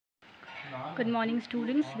Good morning,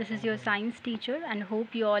 students. This is your science teacher and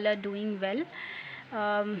hope you all are doing well.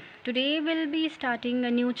 Today we'll be starting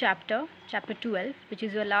a new chapter, chapter 12, which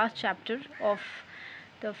is your last chapter of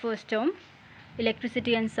the first term,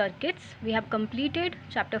 electricity and circuits. We have completed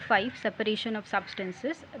chapter 5, separation of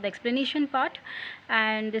substances, the explanation part,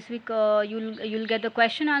 and this week you'll get the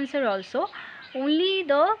question answer also. Only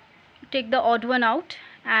take the odd one out,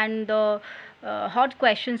 and the hot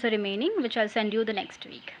questions are remaining, which I'll send you the next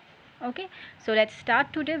week. Okay, so let's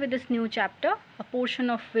start today with this new chapter. A portion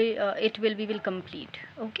of it we will complete.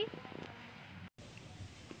 Okay,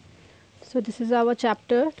 so this is our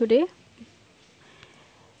chapter today.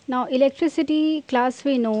 Now electricity, class,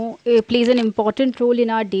 we know, plays an important role in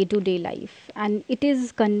our day-to-day life, and it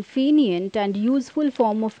is convenient and useful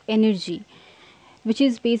form of energy which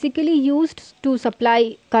is basically used to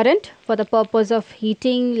supply current for the purpose of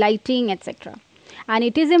heating, lighting, etc. And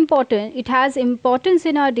it has importance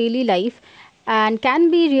in our daily life and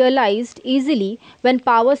can be realized easily when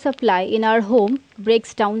power supply in our home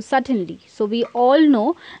breaks down suddenly. So we all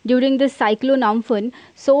know during this cyclone Amphan,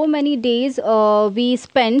 so many days we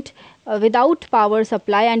spent without power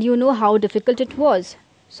supply, and you know how difficult it was.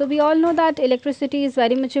 So we all know that electricity is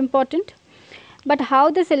very much important. But how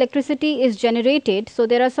this electricity is generated? So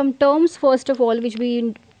there are some terms first of all which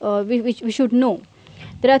we should know.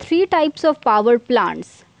 There are three types of power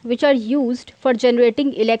plants which are used for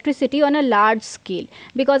generating electricity on a large scale,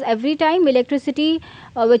 because every time electricity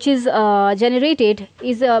which is generated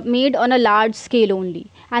is made on a large scale only,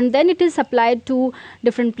 and then it is supplied to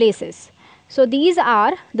different places. So these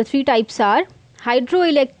are the three types are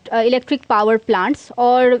hydroelectric power plants,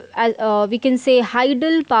 or we can say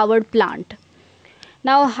hydel power plant.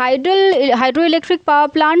 Now hydroelectric power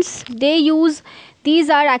plants, these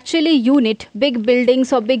are actually big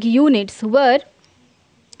buildings or big units where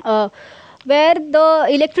the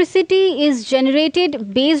electricity is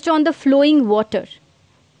generated based on the flowing water.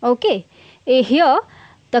 Okay, here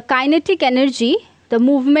the kinetic energy, the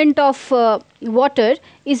movement of water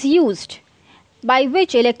is used, by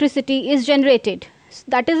which electricity is generated.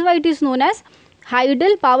 That is why it is known as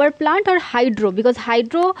hydel power plant or hydro, because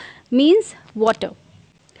hydro means water.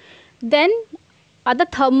 Then are the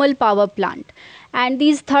thermal power plant, and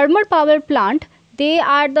these thermal power plant, they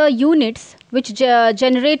are the units which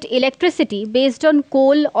generate electricity based on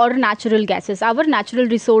coal or natural gases, our natural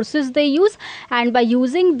resources they use, and by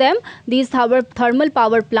using them, these thermal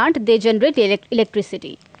power plant, they generate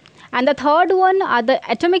electricity. And the third one are the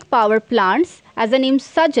atomic power plants. As the name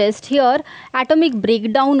suggests, here atomic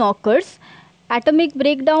breakdown occurs. Atomic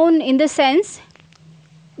breakdown in the sense,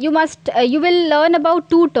 you will learn about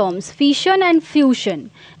two terms, fission and fusion.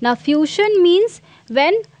 Now fusion means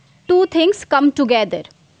when two things come together,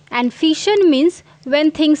 and fission means when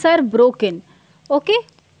things are broken. Okay,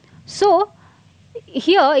 so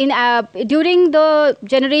here during the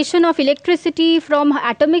generation of electricity from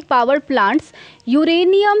atomic power plants,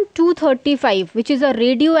 uranium 235, which is a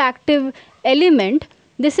radioactive element,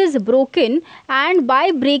 this is broken, and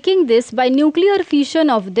by breaking this, by nuclear fission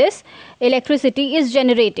of this, electricity is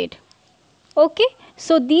generated. Okay,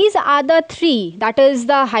 so these are the three, that is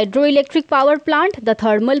the hydroelectric power plant, the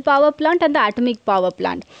thermal power plant, and the atomic power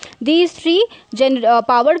plant. These three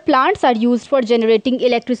power plants are used for generating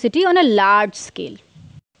electricity on a large scale.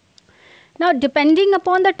 Now depending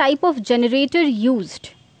upon the type of generator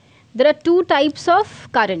used, there are two types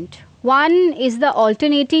of current. One is the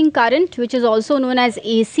alternating current, which is also known as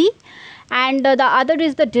AC, and the other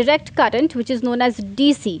is the direct current, which is known as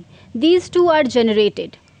DC. These two are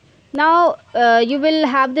generated. Now you will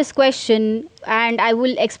have this question, and I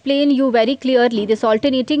will explain you very clearly this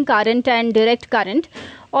alternating current and direct current.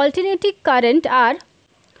 Alternating current are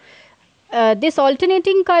this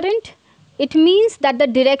alternating current, it means that the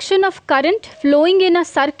direction of current flowing in a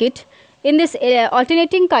circuit in this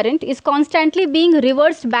alternating current is constantly being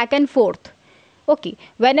reversed back and forth. Okay,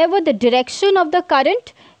 whenever the direction of the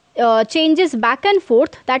current changes back and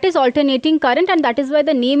forth, that is alternating current, and that is why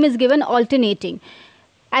the name is given alternating.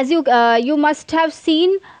 As you must have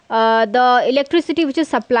seen the electricity which is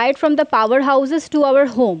supplied from the powerhouses to our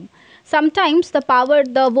home. Sometimes the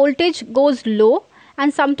voltage goes low,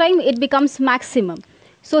 and sometimes it becomes maximum.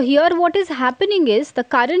 So here what is happening is the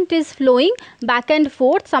current is flowing back and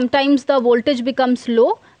forth. Sometimes the voltage becomes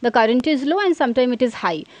low, the current is low, and sometimes it is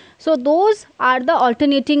high. So those are the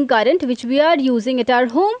alternating current which we are using at our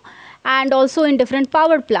home and also in different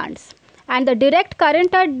power plants. And the direct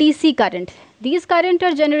current are DC current. These current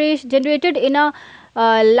are generated in a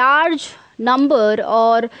large number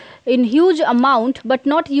or in huge amount, but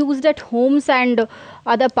not used at homes and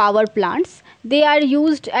other power plants. They are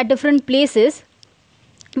used at different places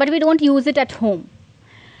but we don't use it at home.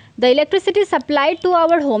 The electricity supplied to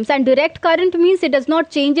our homes, and direct current means it does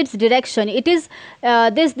not change its direction. It is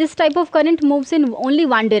this type of current moves in only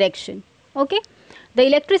one direction. Okay. The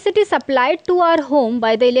electricity supplied to our home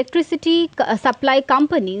by the electricity supply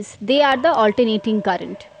companies, they are the alternating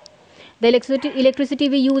current. The electricity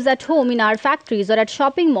we use at home, in our factories or at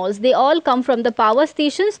shopping malls, they all come from the power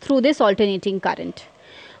stations through this alternating current.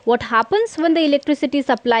 What happens when the electricity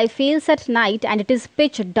supply fails at night and it is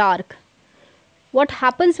pitch dark? What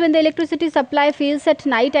happens when the electricity supply fails at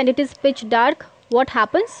night and it is pitch dark? What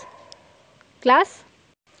happens, class?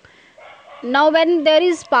 Now when there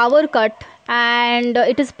is power cut and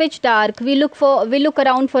it is pitch dark, we look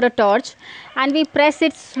around for a torch and we press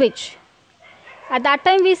its switch. At that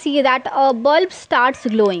time we see that a bulb starts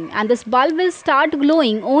glowing, and this bulb will start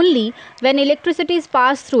glowing only when electricity is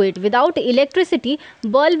passed through it. Without electricity,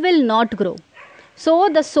 bulb will not grow. So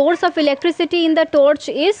the source of electricity in the torch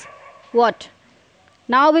is what?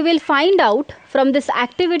 Now we will find out from this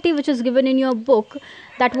activity which is given in your book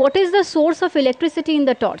that what is the source of electricity in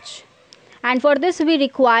the torch. And for this we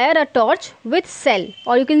require a torch with cell,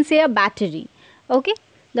 or you can say a battery. Okay.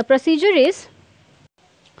 The procedure is,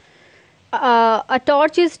 a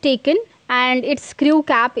torch is taken and its screw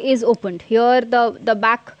cap is opened. Here the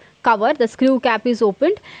back cover, the screw cap is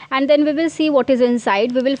opened, and then we will see what is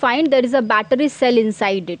inside. We will find there is a battery cell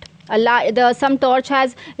inside it. Some torch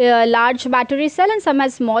has a large battery cell and some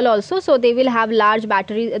has small also, so they will have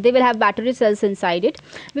battery cells inside it.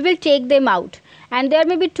 We will take them out, and there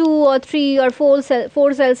may be 2 or 3 or 4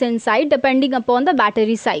 cells inside depending upon the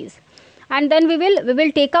battery size. And then we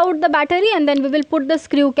will take out the battery, and then we will put the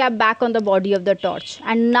screw cap back on the body of the torch.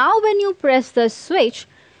 And now when you press the switch,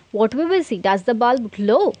 what we will see? Does the bulb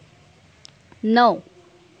glow? No.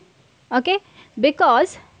 Okay,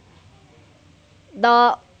 because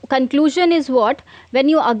the conclusion is what? When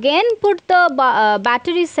you again put the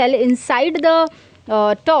battery cell inside the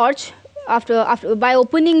torch, after by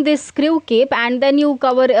opening this screw cap, and then you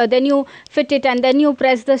then you fit it, and then you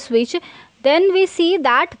press the switch, then we see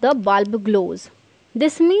that the bulb glows.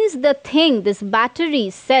 This means this battery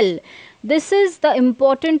cell, this is the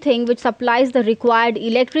important thing which supplies the required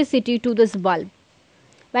electricity to this bulb.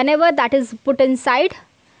 Whenever that is put inside,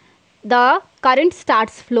 the current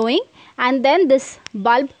starts flowing, and then this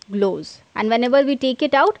bulb glows. And whenever we take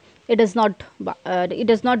it out, it does not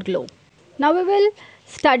glow. Now we will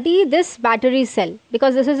study this battery cell,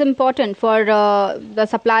 because this is important for the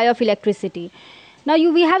supply of electricity. Now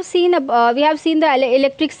we have seen the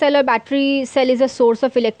electric cell or battery cell is a source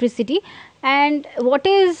of electricity, and what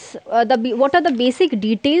are the basic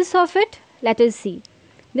details of it? Let us see.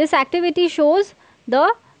 This activity shows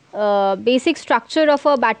the basic structure of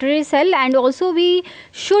a battery cell, and also we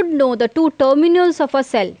should know the 2 terminals of a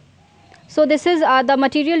cell. So this is the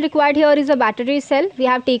material required here is a battery cell. We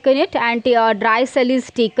have taken it, and a dry cell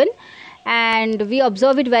is taken, and we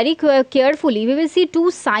observe it very carefully. We will see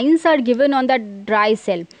 2 signs are given on the dry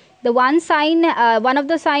cell. The one of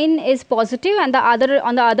the sign is positive, and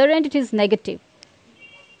on the other end it is negative.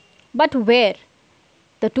 But where?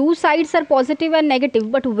 The 2 sides are positive and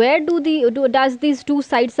negative, but where does these 2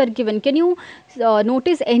 sides are given? Can you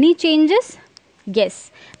notice any changes?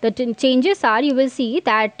 Yes, the changes are, you will see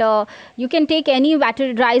that you can take any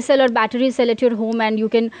dry cell or battery cell at your home, and you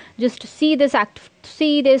can just see locate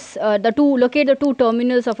the 2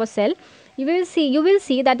 terminals of a cell. You will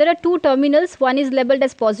see that there are 2 terminals. One is labeled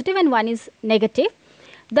as positive and one is negative.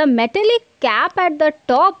 The metallic cap at the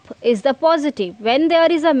top is the positive. When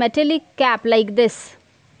there is a metallic cap like this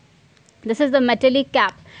is the metallic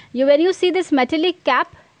cap. When you see this metallic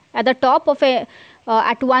cap at the top of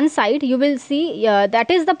at one side, you will see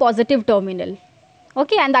that is the positive terminal.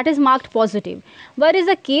 Okay, and that is marked positive. Whereas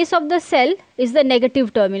the case of the cell is the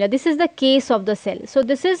negative terminal. This is the case of the cell. So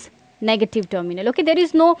this is negative terminal. Okay, there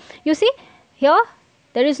is no, you see here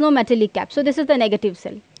there is no metallic cap. So this is the negative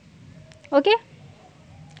cell. Okay,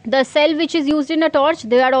 the cell which is used in a torch,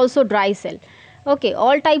 they are also dry cell. Okay,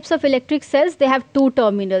 all types of electric cells, they have 2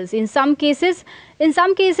 terminals. In some cases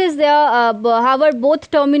they are however, both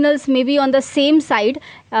terminals may be on the same side.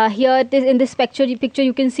 Here in this picture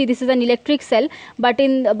you can see this is an electric cell, but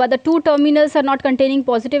the 2 terminals are not containing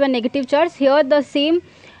positive and negative charge. Here on the same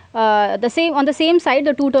side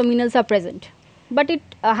the 2 terminals are present, but it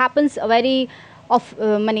happens very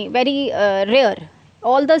rare.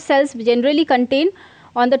 All the cells generally contain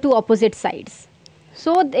on the 2 opposite sides.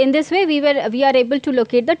 So in this way we are able to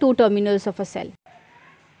locate the 2 terminals of a cell.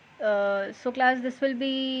 So class, this will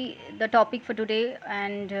be the topic for today,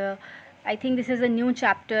 and I think this is a new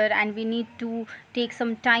chapter and we need to take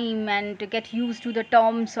some time and to get used to the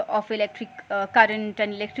terms of electric current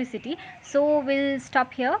and electricity. So we'll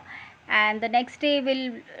stop here, and the next day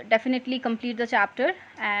we'll definitely complete the chapter,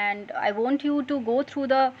 and I want you to go through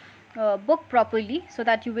the book properly so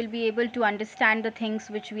that you will be able to understand the things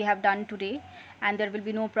which we have done today, and there will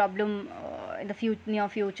be no problem in the near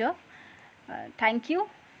future. Thank you.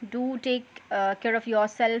 Do take care of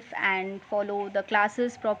yourself and follow the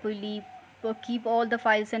classes properly. Keep all the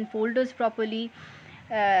files and folders properly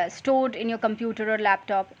stored in your computer or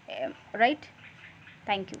laptop. Right?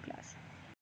 Thank you, class.